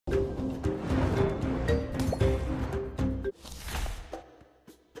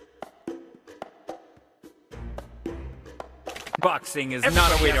Boxing is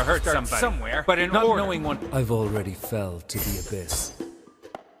not a way to hurt somebody somewhere, but in order. Knowing one. I've already fell to the abyss.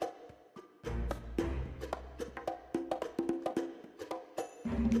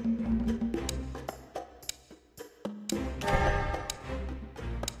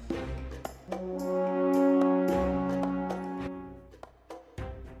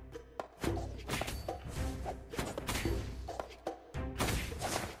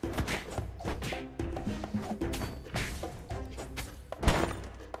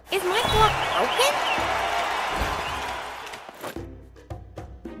 Is my clock broken?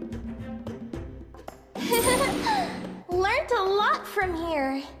 Learned a lot from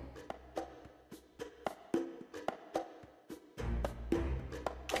here.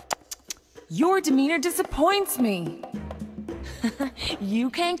 Your demeanor disappoints me. You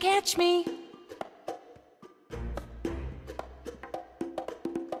can't catch me.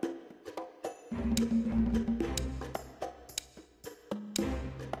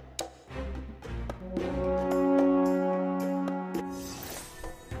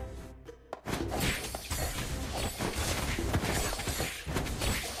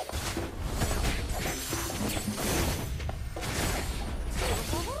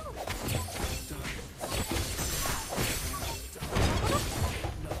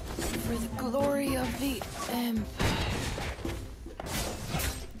 For the glory of the Empire.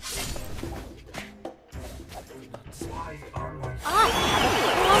 I have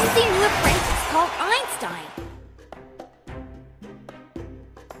a clumsy new apprentice called Einstein.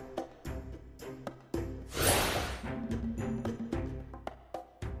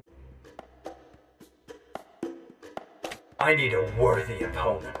 I need a worthy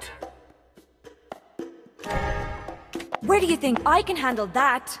opponent. Where do you think I can handle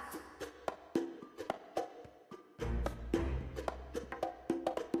that?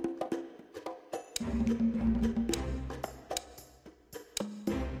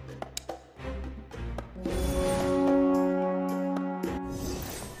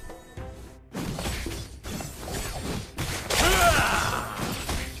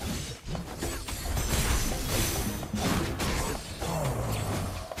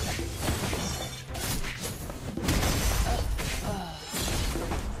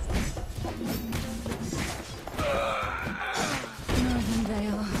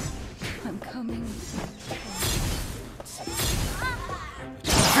 I'm coming.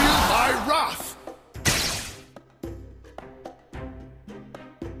 Feel my wrath!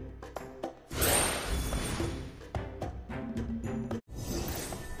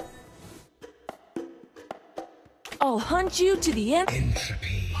 I'll hunt you to the end.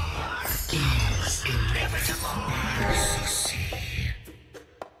 Entropy is inevitable.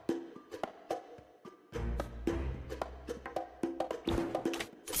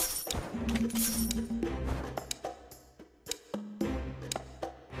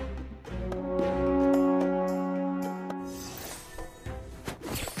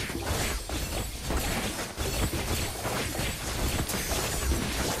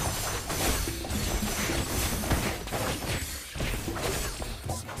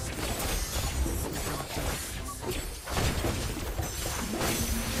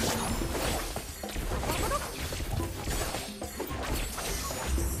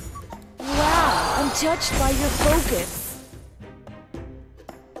 Wow, I'm touched by your focus.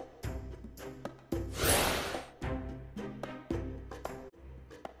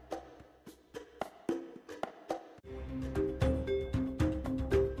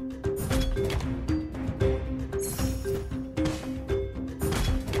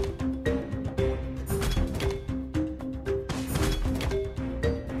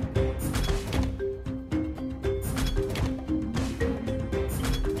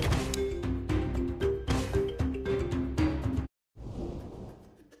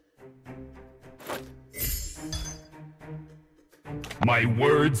 My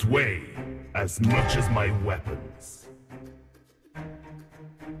words weigh as much as my weapons.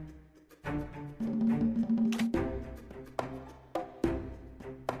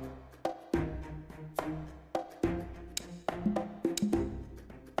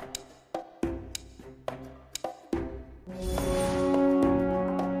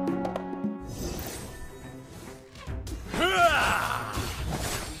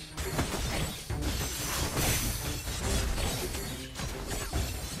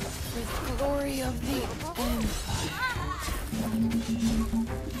 Glory of the Empire.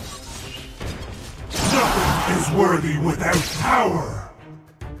 Nothing is worthy without power!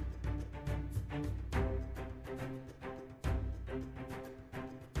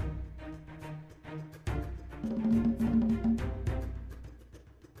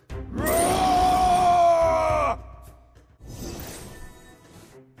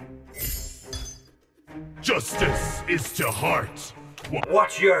 Justice is to heart.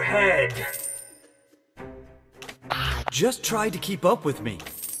 Watch your head. Just try to keep up with me.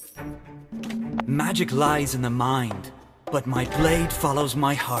 Magic lies in the mind, but my blade follows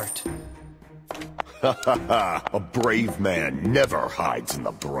my heart. Ha ha ha! A brave man never hides in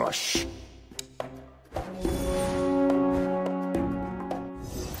the brush.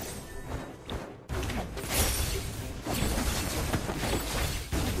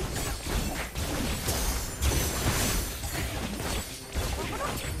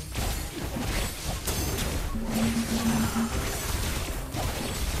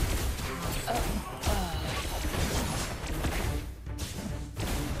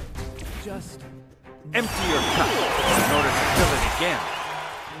 Just empty your cup in order to fill it again.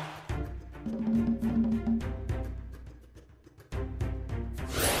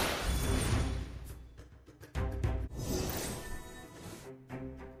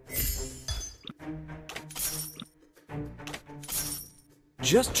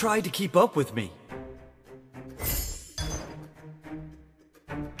 Just try to keep up with me.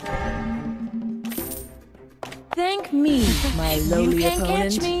 Thank me, my lowly You can't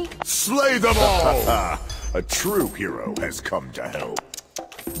opponent. catch me. Slay them all! A true hero has come to help.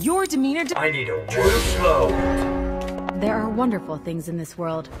 Your demeanor. I need a word slow. There are wonderful things in this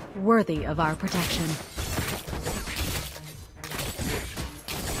world, worthy of our protection.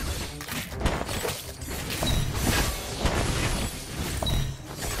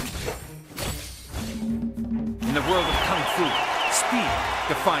 In the world of Kung Fu, speed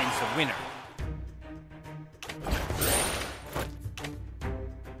defines the winner.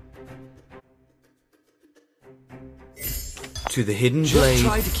 To the hidden blade,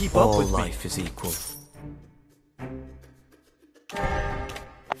 try to keep up with life is equal.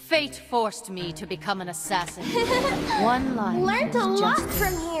 Fate forced me to become an assassin. One life Learned is a lot justice.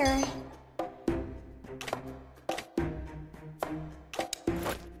 from here.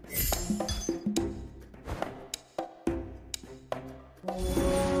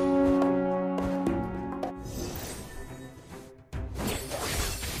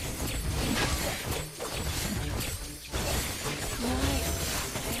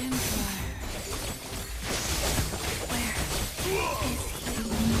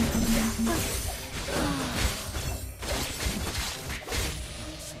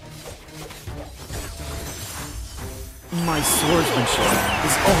 My swordsmanship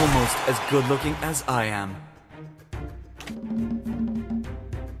is almost as good looking as I am.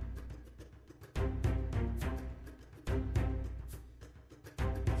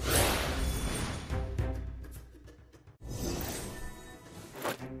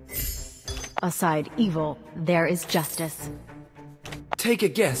 Aside evil, there is justice. Take a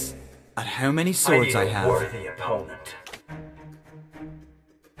guess at how many I swords need I a have. worthy opponent.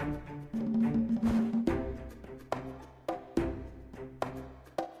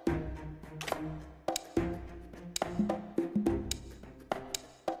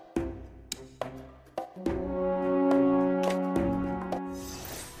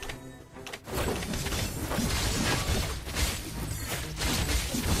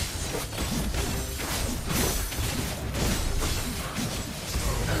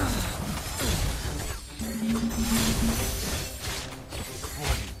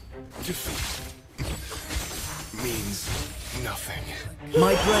 Means nothing.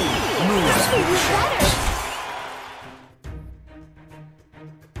 My brain moves with the shadows.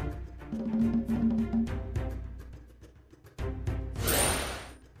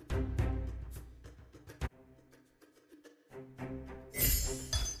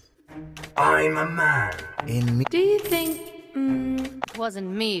 I'm a man. Do you think it wasn't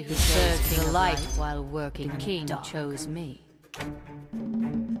me who served the light while working king chose me?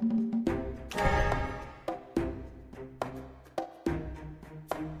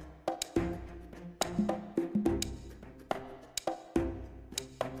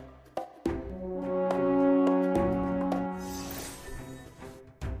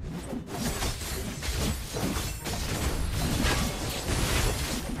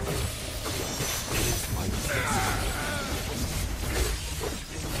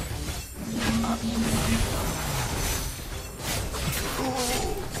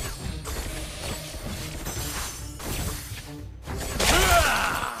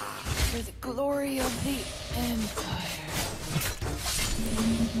 For the glory of the Empire.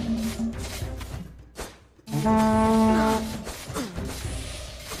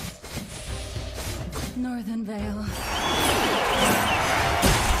 Northern Vale.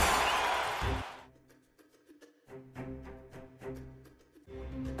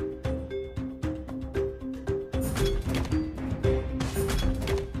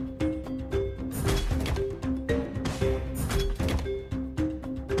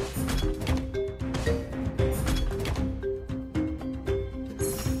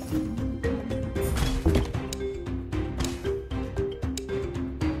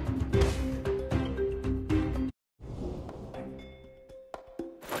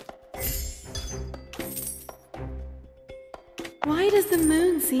 does the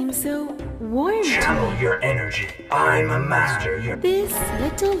moon seem so warm? Channel your energy. I'm a master. This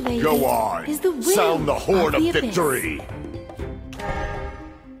little lady Go on! is the will Sound the horn of the abyss. victory!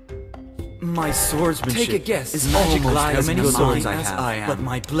 My swordsmanship Take a guess. is Magic almost lies as in many the swords mind I as have, I am. but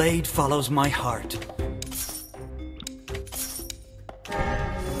my blade follows my heart.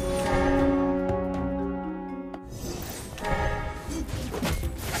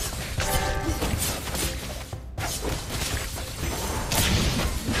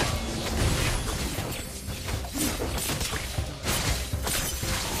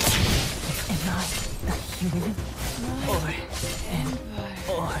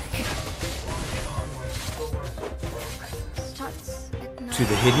 To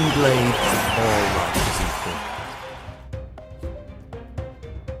the hidden blade, all life is equal.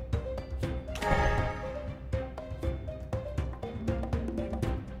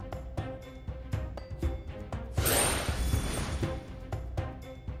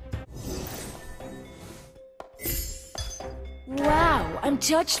 Wow, I'm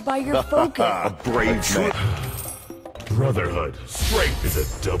judged by your focus. A brave man. Brotherhood. Strength is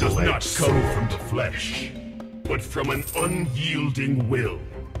a double-edged does not come from the flesh, but from an unyielding will.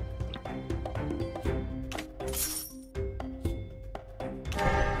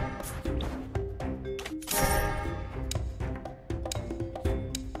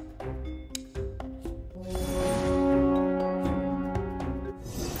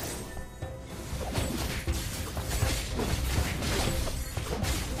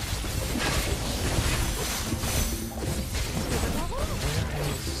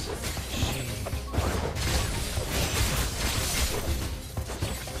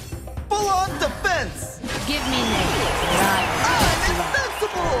 Full-on defense! Give me names, and I will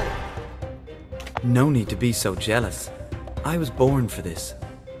Invincible! No need to be so jealous. I was born for this.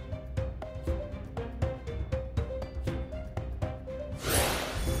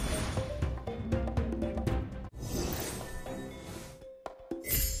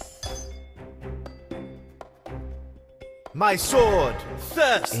 My sword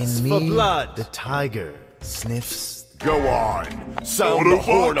thirsts In for me, blood. the tiger sniffs. Go on! Sound the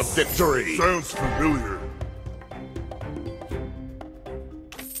horn of victory! Sounds familiar.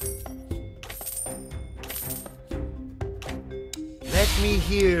 Let me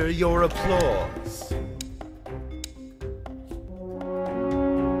hear your applause.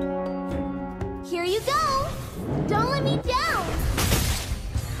 Here you go! Don't let me down!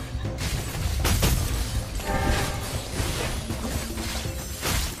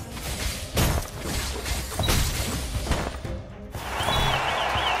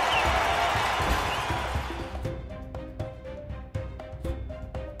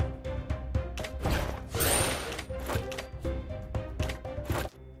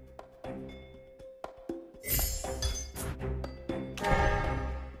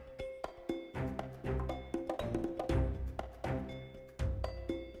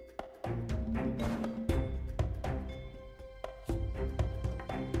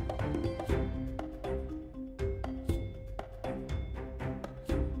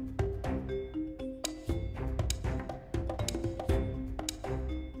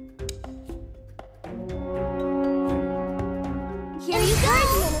 Here you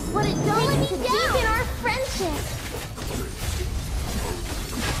go! Is what it don't let me down! Deepen our friendship!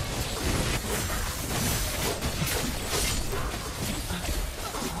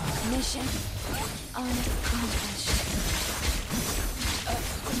 Mission unaccomplished.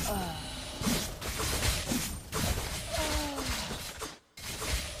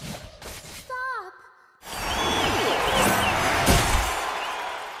 Stop!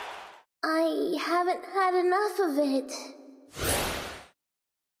 I haven't had enough of it.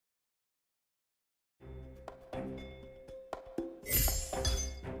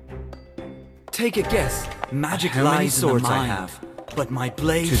 Take a guess. Magic How many lies in the swords I mind, have, but my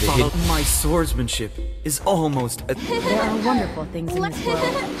blade To the follows. My swordsmanship is almost as... There are wonderful things in this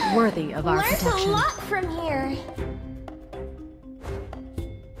world worthy of our Learned protection. a lot from here.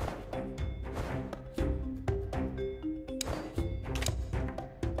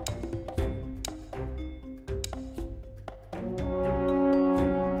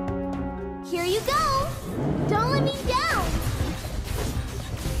 Here you go! Don't let me down!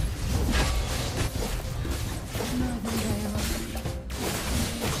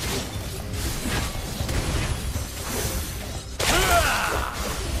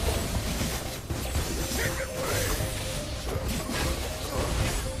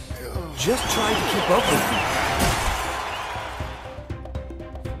 Just try to keep up with me.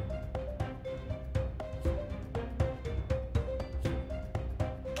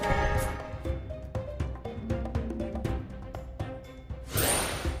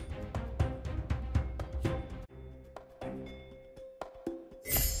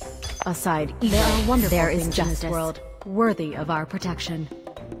 Aside evil, there are wonderful there is justice in this world, worthy of our protection.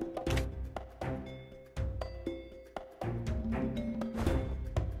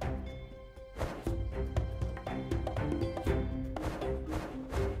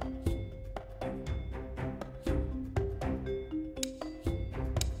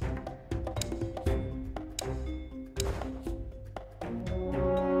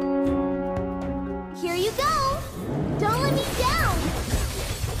 Here you go! Don't let me down!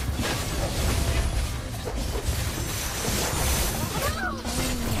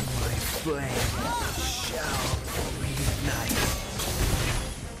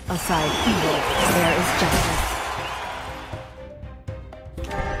 Aside evil, there is justice.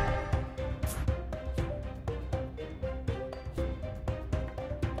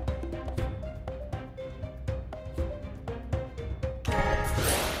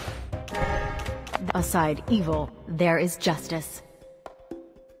 Aside evil, there is justice.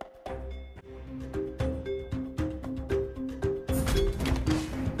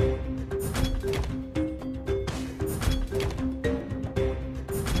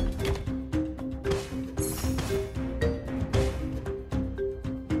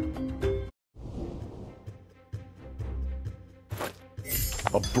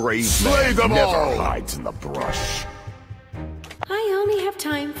 A brave Slay man them never all! hides in the brush. I only have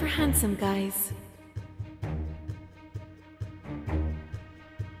time for handsome guys.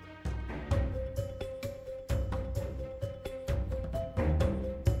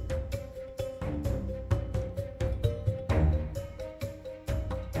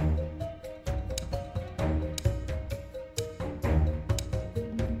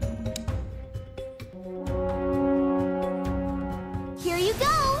 Here you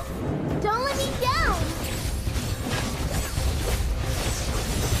go! Don't let me down!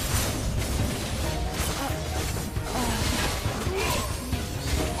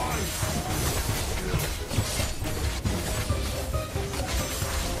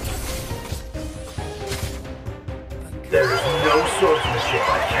 There is no swordsmanship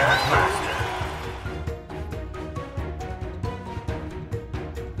I cannot master.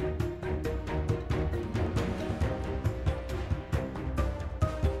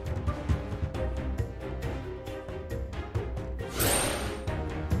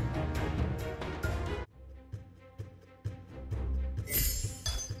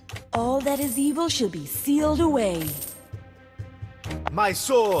 All that is evil shall be sealed away. My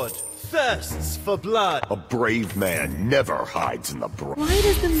sword thirsts for blood. A brave man never hides in the brush. Why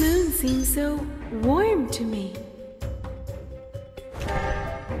does the moon seem so warm to me?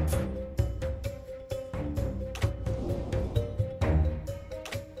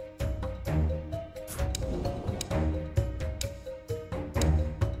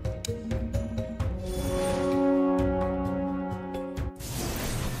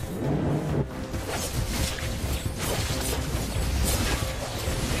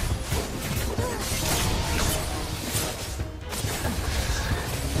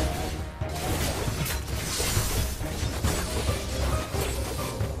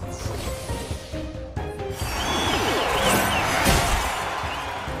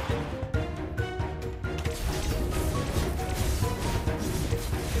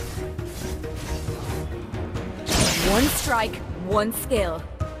 One strike, one skill.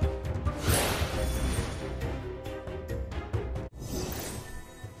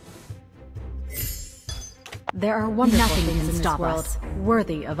 There are wonderful things in this world,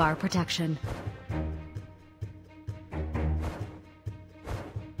 worthy of our protection.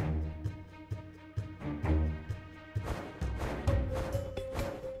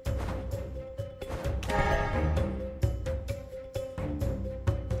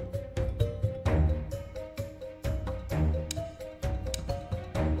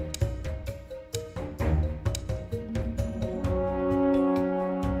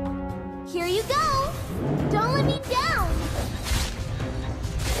 Here you go! Don't let me down!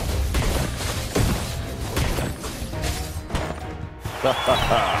 Ha ha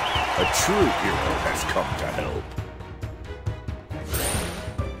ha! A true hero has come to help.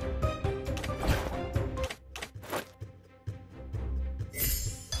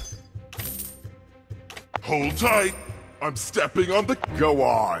 Hold tight. I'm stepping on the... Go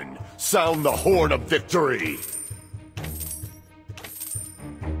on! Sound the horn of victory!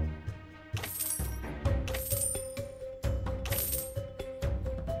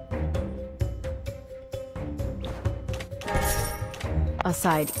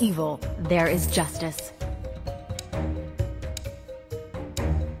 Aside evil, there is justice.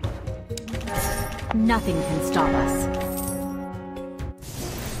 Nothing can stop us.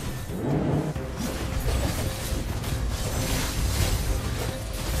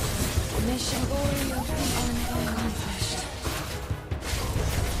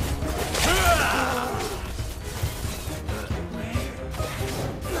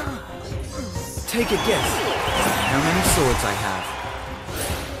 Take a guess. How many swords I have?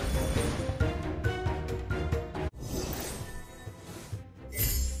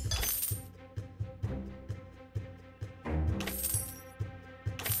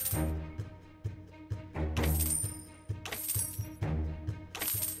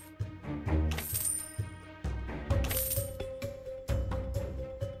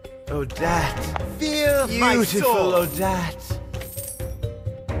 Odette! Feel Beautiful my Odette!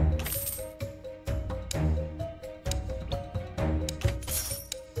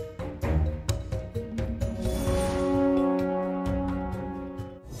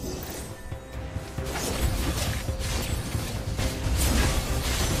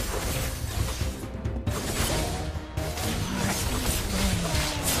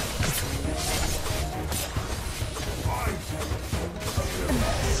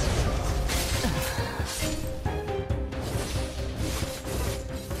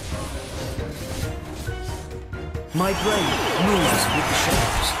 My brain moves with the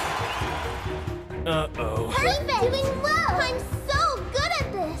shadows. Uh-oh. Perfect! Doing well!